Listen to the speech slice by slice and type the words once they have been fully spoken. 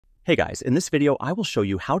Hey guys, in this video, I will show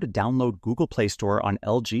you how to download Google Play Store on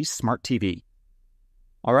LG Smart TV.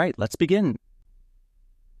 All right, let's begin.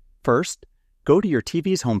 First, go to your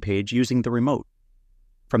TV's homepage using the remote.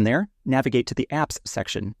 From there, navigate to the Apps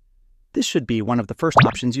section. This should be one of the first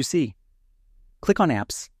options you see. Click on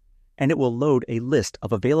Apps, and it will load a list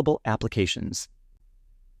of available applications.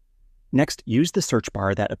 Next, use the search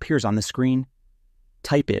bar that appears on the screen.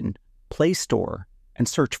 Type in Play Store and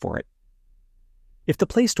search for it. If the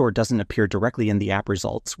Play Store doesn't appear directly in the app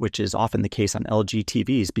results, which is often the case on LG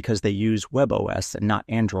TVs because they use WebOS and not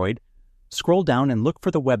Android, scroll down and look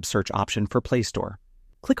for the web search option for Play Store.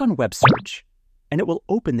 Click on Web Search, and it will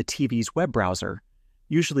open the TV's web browser,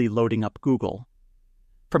 usually loading up Google.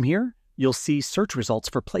 From here, you'll see search results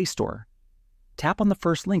for Play Store. Tap on the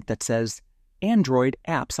first link that says Android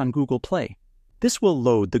Apps on Google Play. This will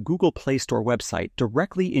load the Google Play Store website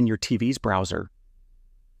directly in your TV's browser.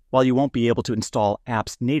 While you won't be able to install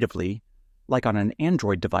apps natively, like on an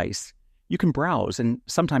Android device, you can browse and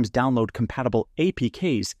sometimes download compatible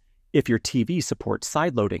APKs if your TV supports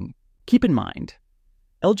sideloading. Keep in mind,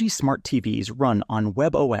 LG Smart TVs run on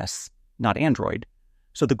WebOS, not Android,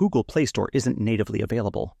 so the Google Play Store isn't natively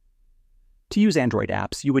available. To use Android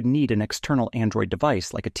apps, you would need an external Android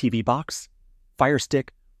device like a TV box, Fire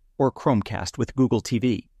Stick, or Chromecast with Google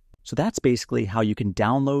TV. So that's basically how you can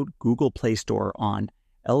download Google Play Store on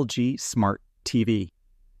LG Smart TV.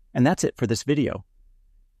 And that's it for this video.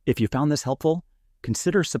 If you found this helpful,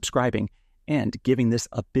 consider subscribing and giving this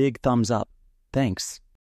a big thumbs up. Thanks.